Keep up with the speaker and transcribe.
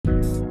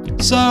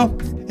So,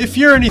 if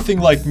you're anything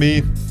like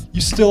me, you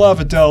still have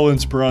a Dell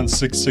Inspiron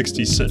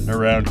 660 sitting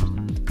around.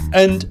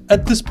 And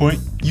at this point,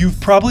 you've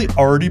probably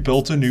already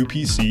built a new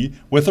PC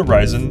with a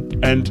Ryzen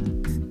and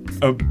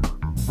a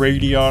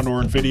Radeon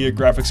or Nvidia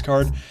graphics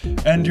card,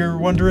 and you're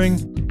wondering,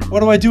 what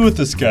do I do with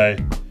this guy?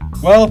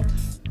 Well,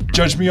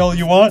 judge me all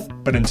you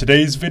want, but in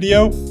today's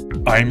video,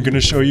 I'm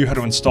gonna show you how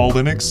to install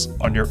Linux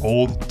on your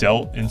old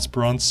Dell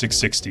Inspiron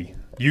 660.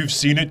 You've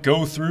seen it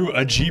go through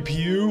a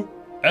GPU,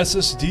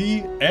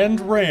 SSD, and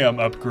RAM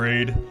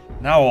upgrade.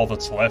 Now all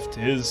that's left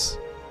is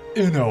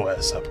an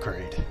OS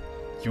upgrade.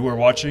 You are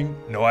watching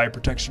No Eye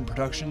Protection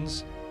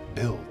Productions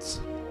Builds.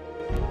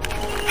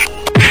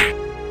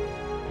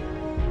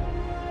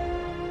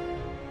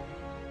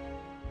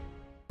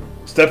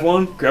 Step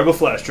 1, grab a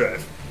flash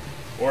drive,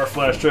 or a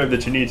flash drive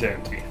that you need to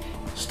empty.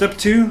 Step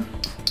 2,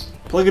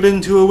 plug it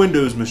into a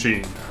Windows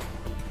machine.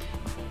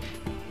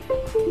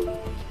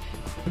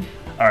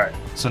 Alright,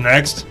 so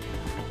next,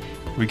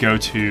 we go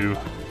to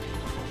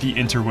the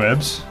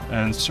interwebs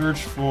and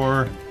search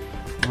for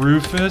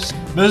Rufus.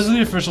 This is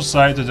the official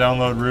site to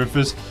download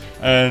Rufus,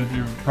 and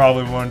you're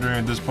probably wondering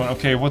at this point,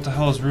 okay, what the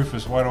hell is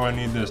Rufus? Why do I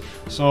need this?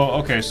 So,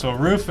 okay, so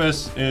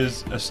Rufus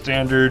is a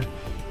standard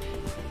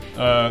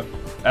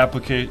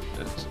application.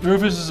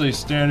 Rufus is a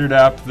standard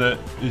app that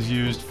is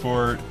used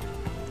for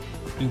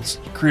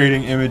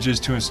creating images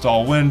to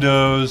install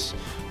Windows,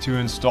 to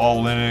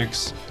install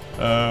Linux.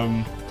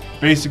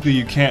 Basically,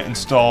 you can't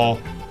install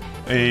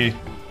a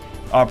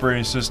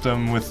operating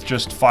system with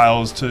just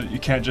files you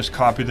can't just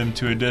copy them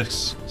to a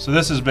disk. So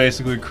this is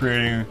basically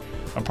creating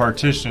a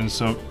partition.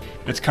 So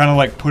it's kind of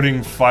like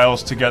putting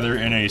files together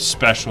in a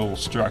special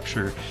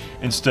structure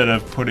instead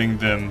of putting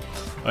them,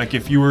 like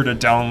if you were to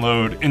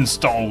download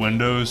install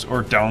Windows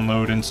or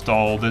download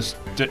install this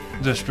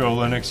distro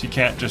Linux, you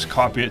can't just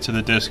copy it to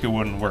the disk, it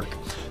wouldn't work.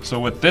 So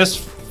with this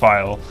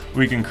file,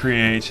 we can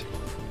create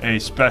a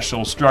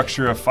special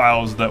structure of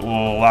files that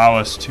will allow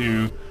us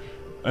to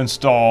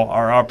install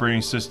our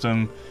operating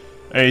system,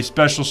 a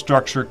special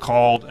structure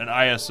called an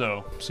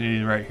ISO.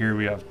 See right here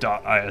we have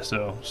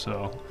 .iso.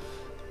 So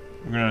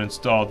we're going to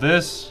install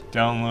this,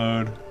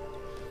 download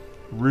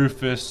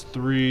Rufus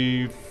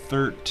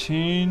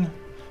 3.13,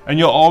 and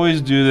you'll always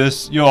do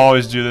this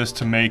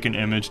to make an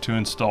image to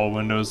install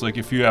Windows. Like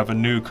if you have a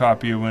new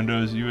copy of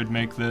Windows, you would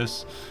make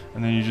this,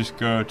 and then you just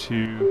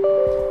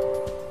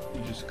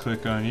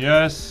click on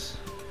yes.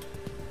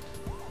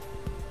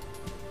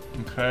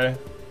 Okay.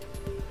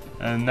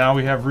 And now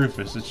we have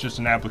Rufus. It's just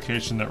an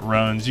application that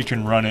runs. You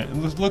can run it.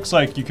 It looks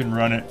like you can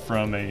run it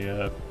from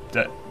a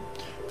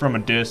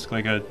disk,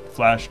 like a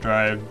flash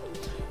drive.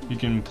 You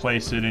can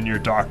place it in your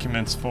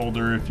documents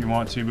folder if you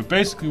want to. But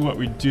basically what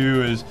we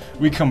do is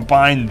we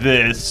combine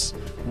this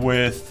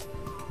with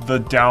the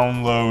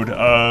download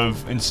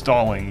of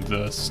installing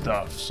the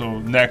stuff. So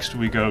next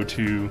we're gonna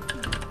do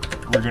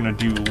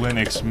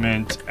Linux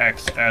Mint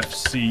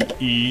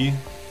XFCE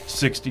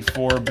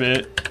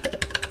 64-bit,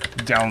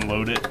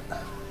 download it.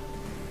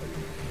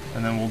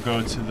 And then we'll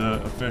go to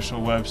the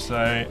official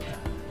website,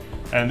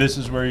 and this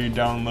is where you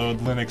download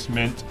Linux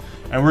Mint.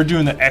 And we're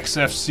doing the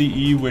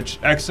XFCE,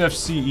 which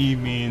XFCE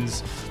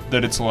means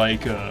that it's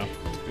like a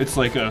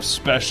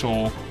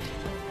special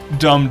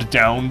dumbed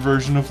down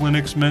version of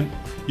Linux Mint.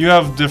 You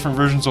have different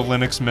versions of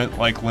Linux Mint,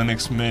 like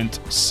Linux Mint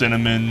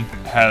Cinnamon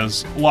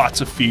has lots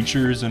of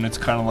features, and it's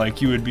kind of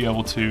like you would be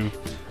able to,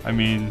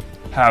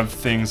 have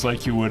things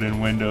like you would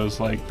in Windows,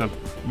 like the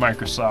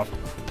Microsoft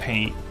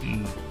Paint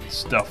and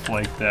stuff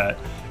like that.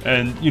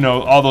 And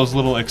all those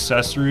little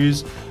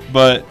accessories.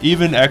 But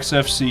even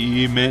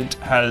XFCE Mint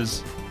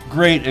has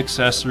great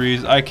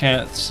accessories. I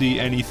can't see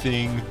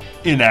anything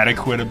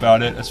inadequate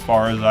about it as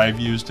far as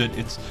I've used it.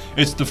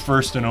 It's the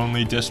first and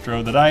only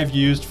distro that I've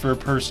used for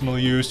personal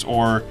use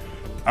or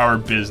our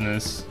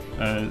business.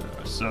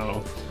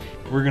 So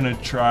we're gonna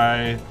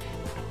try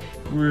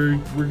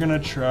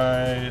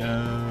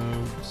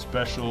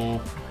special.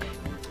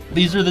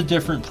 These are the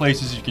different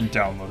places you can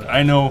download it.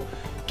 I know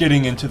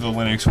getting into the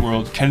Linux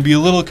world can be a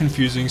little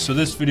confusing, so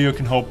this video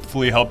can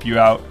hopefully help you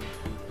out.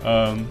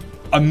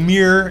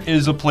 Amir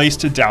is a place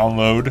to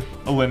download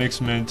a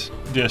Linux Mint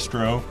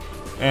distro,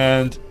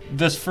 and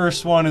this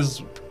first one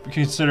is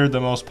considered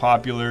the most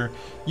popular.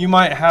 You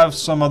might have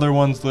some other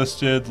ones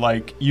listed,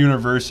 like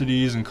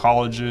universities and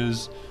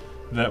colleges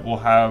that will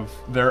have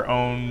their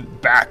own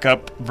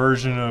backup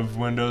version of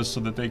Windows so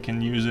that they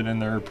can use it in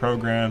their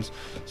programs.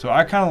 So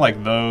I kind of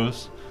like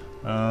those.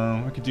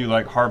 We could do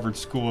like Harvard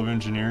School of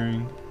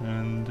Engineering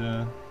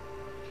and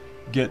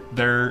get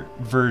their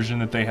version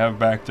that they have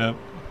backed up.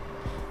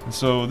 And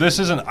so this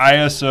is an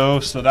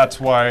ISO, so that's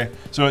why.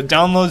 So it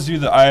downloads you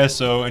the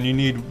ISO, and you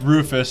need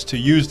Rufus to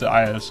use the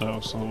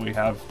ISO. So we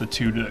have the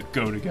two to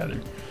go together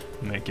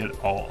and make it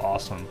all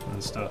awesome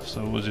and stuff.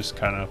 So we'll just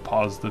kind of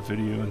pause the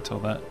video until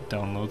that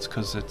downloads,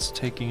 because it's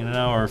taking an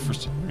hour for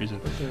some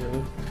reason.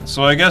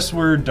 So I guess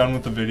we're done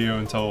with the video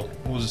until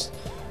we'll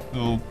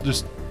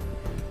just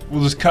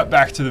cut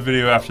back to the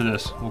video after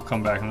this. We'll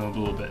come back in a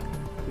little bit.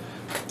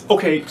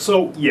 Okay,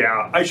 so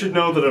yeah, I should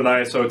know that an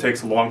ISO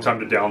takes a long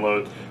time to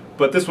download,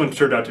 but this one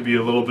turned out to be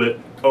a little bit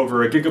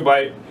over a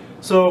gigabyte.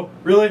 So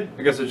really,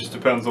 I guess it just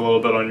depends a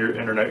little bit on your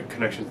internet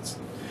connections.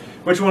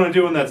 What you want to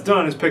do when that's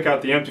done is pick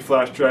out the empty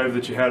flash drive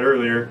that you had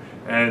earlier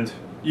and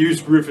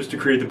use Rufus to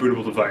create the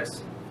bootable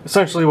device.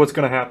 Essentially what's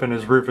going to happen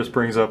is Rufus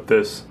brings up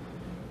this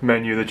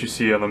menu that you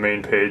see on the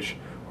main page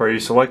where you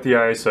select the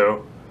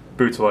ISO,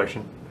 boot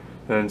selection,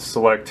 then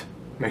select,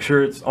 make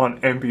sure it's on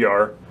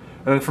MBR,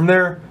 and then from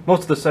there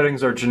most of the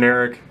settings are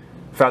generic.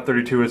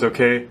 FAT32 is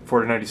okay,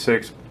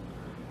 4096,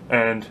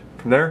 and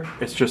from there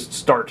it's just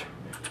start.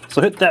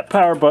 So hit that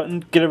power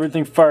button, get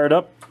everything fired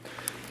up.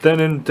 Then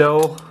in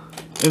Dell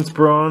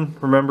Inspiron,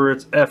 remember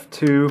it's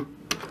F2,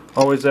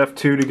 always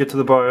F2 to get to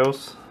the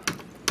BIOS.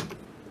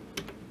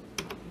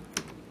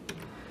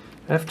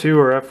 F2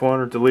 or F1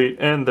 or delete,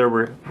 and there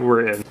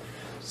we're in.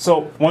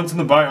 So once in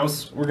the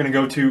BIOS, we're going to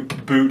go to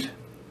boot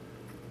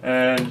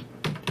and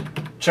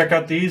check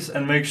out these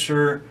and make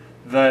sure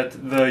that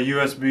the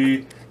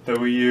USB that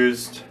we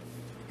used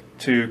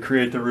to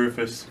create the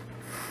Rufus,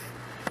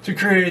 to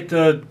create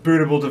the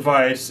bootable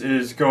device,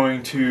 is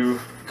going to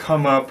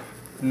come up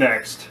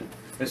next.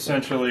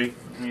 Essentially,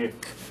 yuck.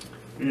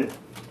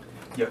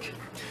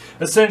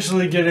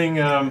 Essentially getting,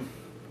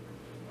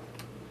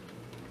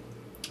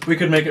 we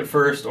could make it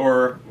first,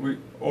 or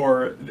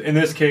in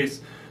this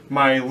case,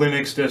 my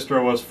Linux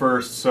distro was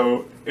first,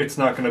 so it's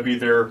not going to be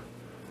there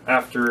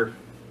after.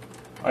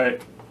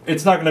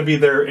 It's not going to be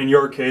there in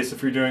your case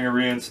if you're doing a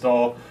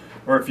reinstall,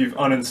 or if you've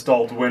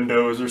uninstalled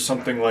Windows or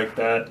something like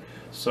that.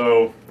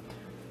 So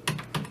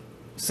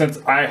since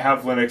I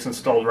have Linux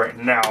installed right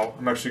now,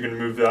 I'm actually going to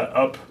move that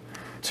up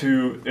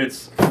to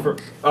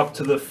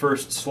the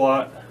first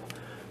slot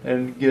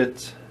and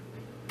get,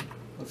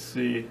 let's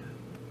see,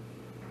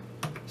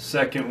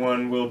 second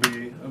one will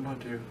be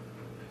Ubuntu.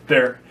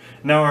 There.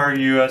 Now our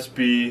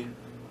USB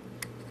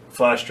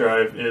flash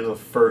drive is a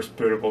first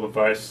bootable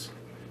device,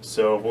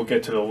 so we'll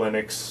get to the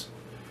Linux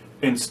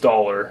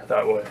installer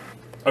that way.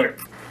 Okay.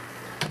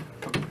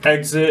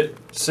 Exit,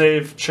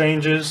 save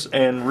changes,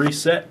 and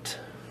reset.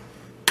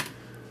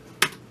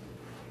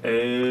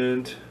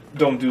 And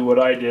don't do what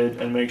I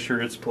did and make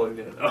sure it's plugged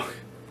in. Oh.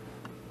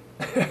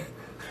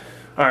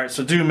 Alright,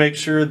 so do make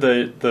sure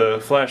that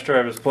the flash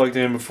drive is plugged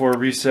in before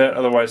reset,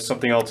 otherwise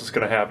something else is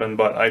going to happen,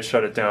 but I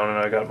shut it down and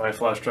I got my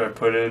flash drive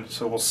put in,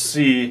 so we'll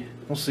see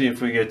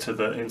if we get to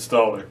the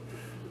installer.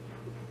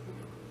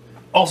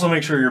 Also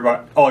make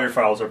sure all your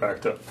files are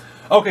backed up.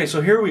 Okay,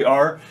 so here we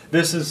are.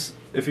 This is,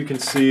 if you can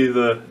see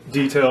the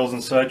details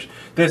and such,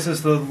 this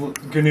is the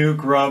GNU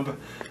grub.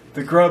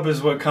 The grub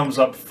is what comes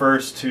up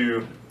first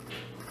to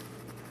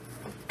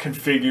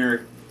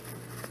configure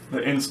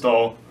the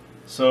install.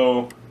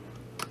 So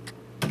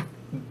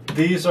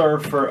these are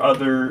for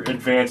other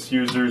advanced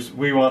users.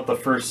 We want the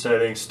first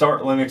setting,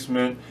 start Linux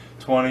Mint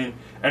 20,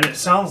 and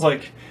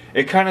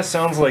it kind of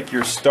sounds like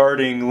you're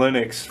starting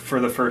Linux for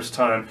the first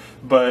time,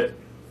 but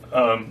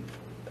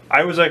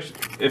I was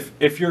actually,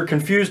 if you're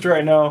confused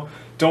right now,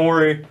 don't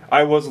worry,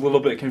 I was a little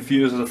bit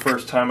confused the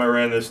first time I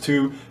ran this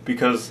too,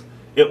 because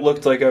it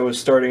looked like I was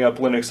starting up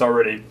Linux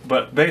already.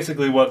 But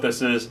basically what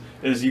this is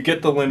you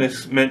get the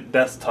Linux Mint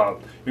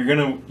desktop. You're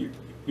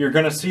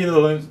gonna see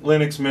the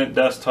Linux Mint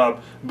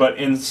desktop, but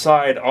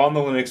inside on the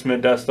Linux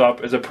Mint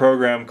desktop is a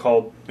program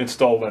called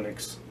Install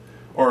Linux,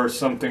 or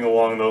something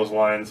along those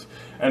lines.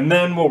 And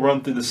then we'll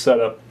run through the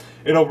setup.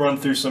 It'll run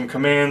through some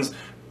commands,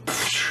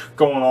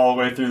 going all the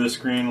way through the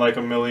screen like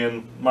a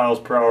million miles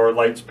per hour,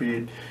 light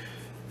speed,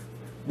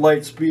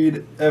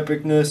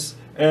 epicness,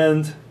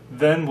 and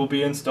then we'll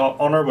be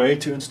on our way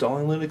to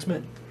installing Linux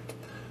Mint.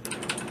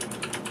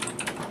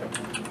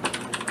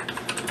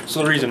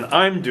 So the reason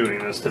I'm doing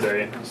this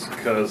today is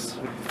because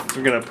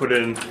we're going to put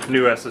in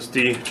new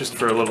SSD just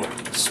for a little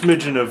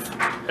smidgen of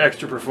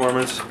extra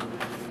performance.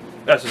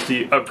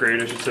 SSD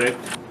upgrade, I should say.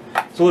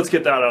 So let's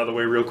get that out of the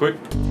way real quick.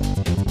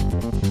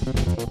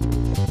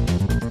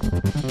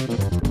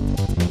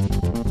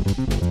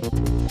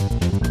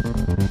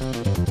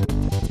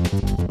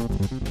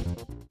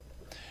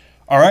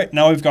 Alright,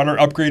 now we've got our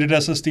upgraded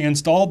SSD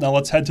installed. Now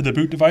let's head to the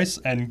boot device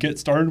and get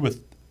started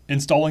with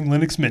installing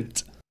Linux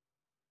Mint.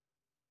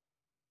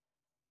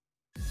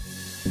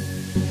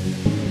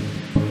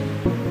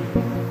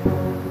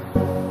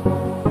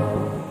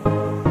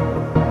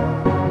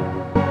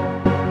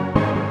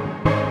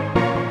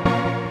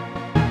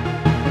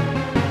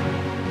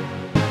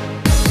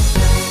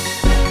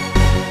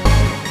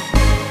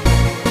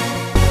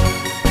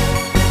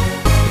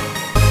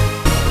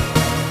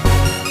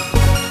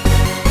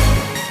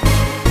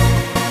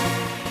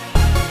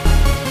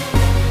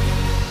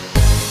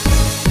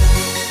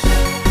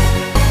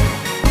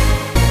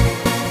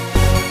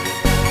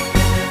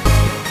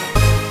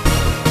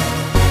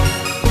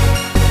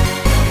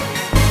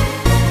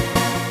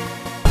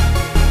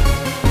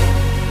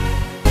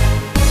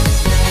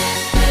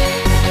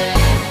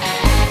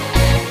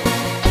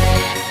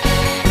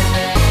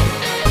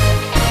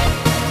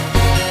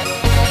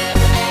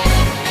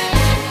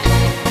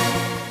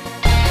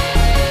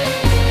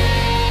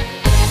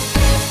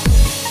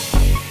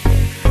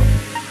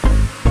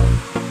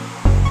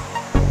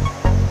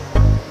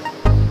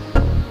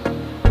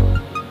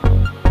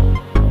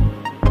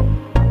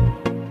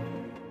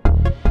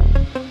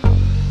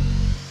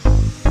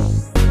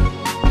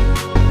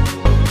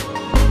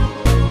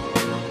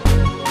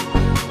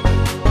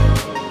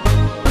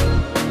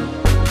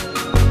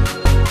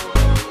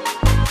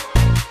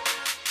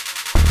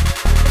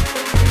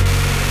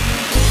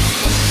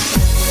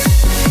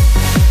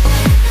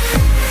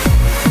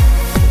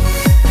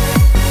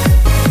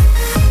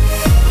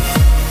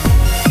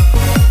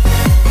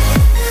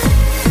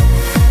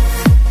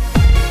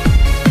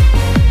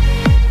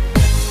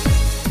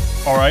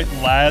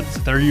 right,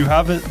 lads, there you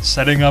have it.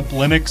 Setting up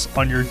Linux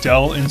on your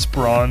Dell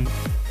Inspiron.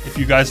 If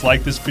you guys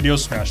like this video,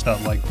 smash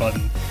that like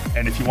button.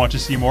 And if you want to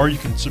see more, you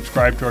can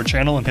subscribe to our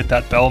channel and hit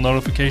that bell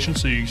notification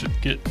so you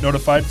get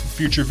notified for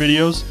future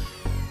videos.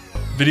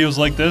 Videos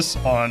like this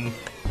on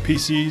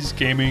PCs,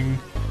 gaming,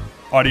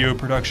 audio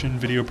production,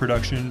 video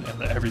production,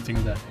 and everything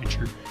of that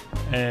nature.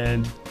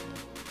 And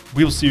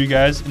we will see you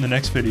guys in the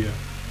next video.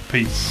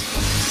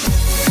 Peace.